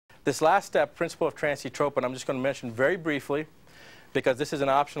This last step, principle of Trans-D Tropin, I'm just going to mention very briefly because this is an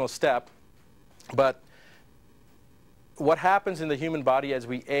optional step. But what happens in the human body as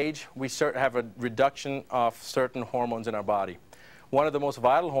we age, we have a reduction of certain hormones in our body. One of the most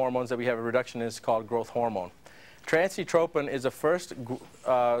vital hormones that we have a reduction in is called growth hormone. Trans-D Tropin is the first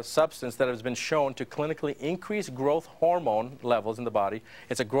substance that has been shown to clinically increase growth hormone levels in the body.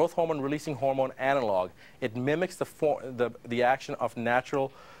 It's a growth hormone releasing hormone analog. It mimics the action of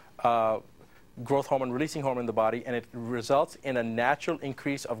natural growth hormone releasing hormone in the body, and it results in a natural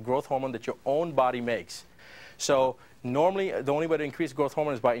increase of growth hormone that your own body makes. So normally, the only way to increase growth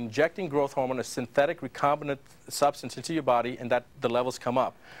hormone is by injecting growth hormone, a synthetic recombinant substance, into your body, and that the levels come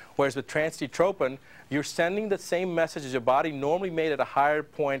up. Whereas with Trans-D Tropin, you're sending the same message as your body normally made at a higher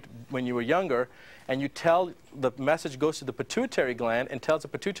point when you were younger, and you tell the message goes to the pituitary gland and tells the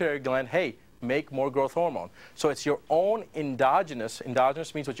pituitary gland, hey, make more growth hormone. So it's your own endogenous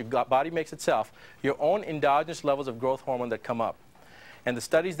means what your body makes itself, your own endogenous levels of growth hormone that come up. And the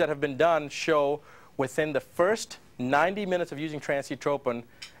studies that have been done show within the first 90 minutes of using Trans-D Tropin,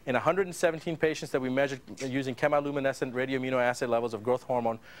 in 117 patients that we measured using chemiluminescent radioamino levels of growth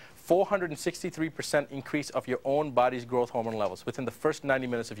hormone, 463% increase of your own body's growth hormone levels within the first 90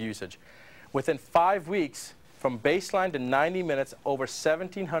 minutes of usage. Within 5 weeks, from baseline to 90 minutes, over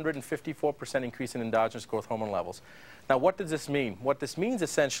 1,754% increase in endogenous growth hormone levels. Now, what does this mean? What this means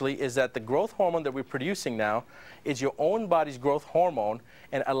essentially is that the growth hormone that we're producing now is your own body's growth hormone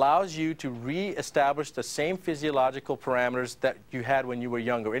and allows you to re-establish the same physiological parameters that you had when you were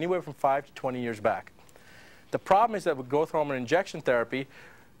younger, anywhere from 5 to 20 years back. The problem is that with growth hormone injection therapy,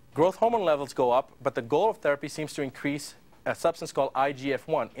 growth hormone levels go up, but the goal of therapy seems to increase a substance called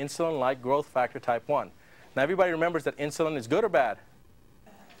IGF-1, insulin-like growth factor type 1. Now, everybody remembers that insulin is good or bad?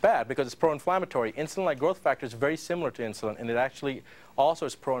 Bad, because it's pro-inflammatory. Insulin-like growth factor is very similar to insulin, and it actually also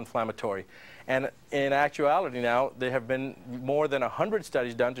is pro-inflammatory. And in actuality now, there have been more than 100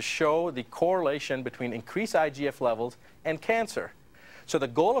 studies done to show the correlation between increased IGF levels and cancer. So the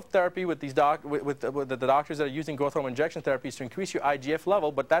goal of therapy with these the doctors that are using growth hormone injection therapy is to increase your IGF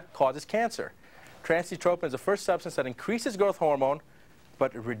level, but that causes cancer. Trans-D Tropin is the first substance that increases growth hormone,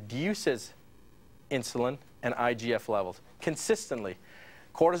 but reduces insulin and IGF levels consistently.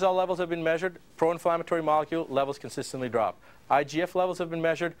 Cortisol levels have been measured, pro-inflammatory molecule levels consistently drop. IGF levels have been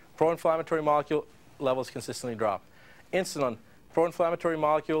measured, pro-inflammatory molecule levels consistently drop. Insulin, pro-inflammatory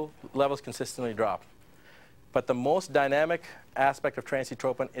molecule levels consistently drop. But the most dynamic aspect of Trans-D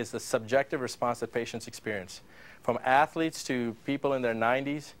Tropin is the subjective response that patients experience. From athletes to people in their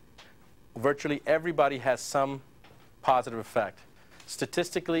 90s, virtually everybody has some positive effect.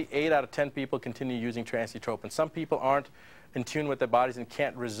 Statistically, 8 out of 10 people continue using Trans-D Tropin. Some people aren't in tune with their bodies and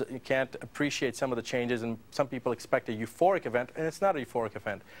can't appreciate some of the changes, and some people expect a euphoric event, and it's not a euphoric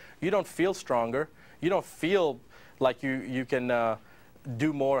event. You don't feel stronger. You don't feel like you can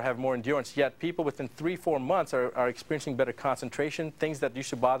do more, have more endurance, yet people within 3-4 months are experiencing better concentration. Things that used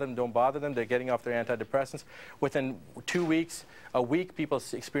to bother them don't bother them. They're getting off their antidepressants. Within 2 weeks, a week, people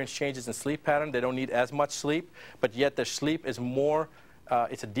experience changes in sleep pattern. They don't need as much sleep, but yet their sleep is more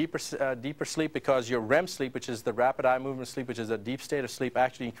it's a deeper sleep, because your REM sleep, which is the rapid eye movement sleep, which is a deep state of sleep,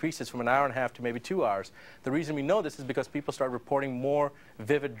 actually increases from 1.5 hours to maybe 2 hours. The reason we know this is because people start reporting more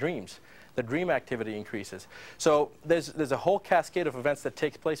vivid dreams. The dream activity increases. So there's a whole cascade of events that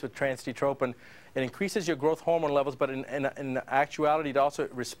takes place with Trans-D Tropin. It increases your growth hormone levels, but in actuality, it also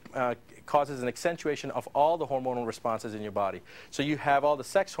causes an accentuation of all the hormonal responses in your body. So you have all the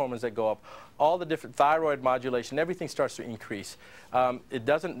sex hormones that go up, all the different thyroid modulation, everything starts to increase. It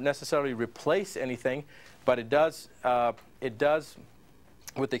doesn't necessarily replace anything, but it does,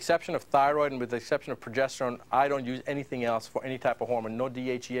 with the exception of thyroid and with the exception of progesterone, I don't use anything else for any type of hormone. No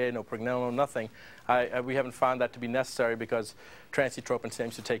DHEA, no pregnenolone, nothing. We haven't found that to be necessary because Trans-D Tropin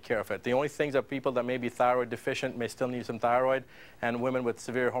seems to take care of it. The only things are people that may be thyroid deficient may still need some thyroid, and women with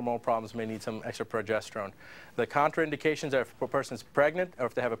severe hormonal problems may need some extra progesterone. The contraindications are if a person is pregnant or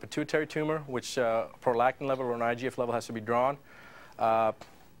if they have a pituitary tumor, which prolactin level or an IGF level has to be drawn.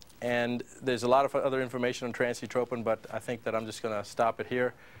 And there's a lot of other information on Trans-D Tropin, but I think that I'm just going to stop it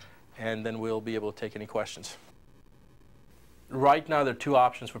here, and then we'll be able to take any questions. Right now, there are 2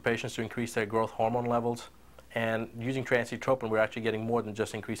 options for patients to increase their growth hormone levels. And using Trans-D Tropin, we're actually getting more than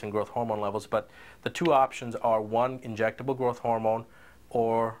just increasing growth hormone levels. But the 2 options are, 1, injectable growth hormone,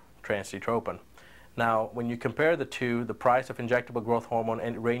 or Trans-D Tropin. Now, when you compare the 2, the price of injectable growth hormone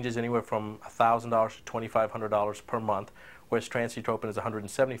ranges anywhere from $1,000 to $2,500 per month, whereas Trans-D Tropin is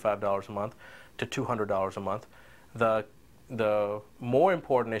 $175 a month to $200 a month. The more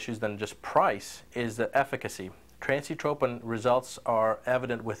important issues than just price is the efficacy. Trans-D Tropin results are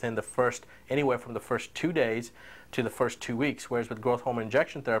evident within the first, anywhere from the first 2 days to the first 2 weeks, whereas with growth hormone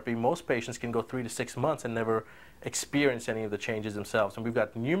injection therapy, most patients can go 3 to 6 months and never experience any of the changes themselves. And we've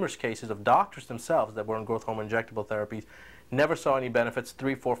got numerous cases of doctors themselves that were on growth hormone injectable therapies, never saw any benefits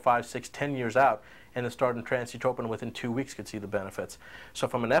 3, 4, 5, 6, 10 years out, and then started Trans-D Tropin within 2 weeks could see the benefits. So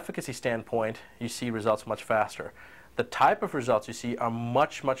from an efficacy standpoint, you see results much faster. The type of results you see are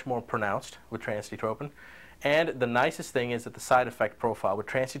much, much more pronounced with Trans-D Tropin. And the nicest thing is that the side effect profile. With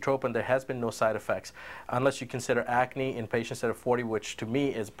Trans-D Tropin, there has been no side effects, unless you consider acne in patients that are 40, which to me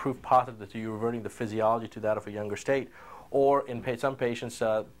is proof positive that you're reverting the physiology to that of a younger state. Or in some patients,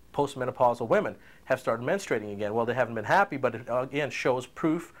 postmenopausal women have started menstruating again. Well, they haven't been happy, but it again shows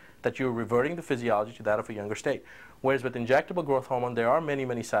proof that you're reverting the physiology to that of a younger state. Whereas with injectable growth hormone, there are many,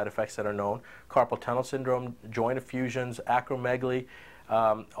 many side effects that are known. Carpal tunnel syndrome, joint effusions, acromegaly,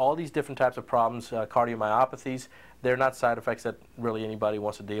 all these different types of problems, cardiomyopathies, they're not side effects that really anybody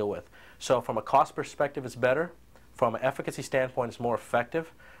wants to deal with. So from a cost perspective, it's better. From an efficacy standpoint, it's more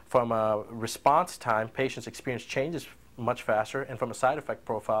effective. From a response time, patients experience changes much faster. And from a side effect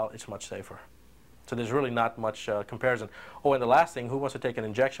profile, it's much safer. So there's really not much comparison. Oh, and the last thing, who wants to take an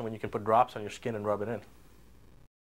injection when you can put drops on your skin and rub it in?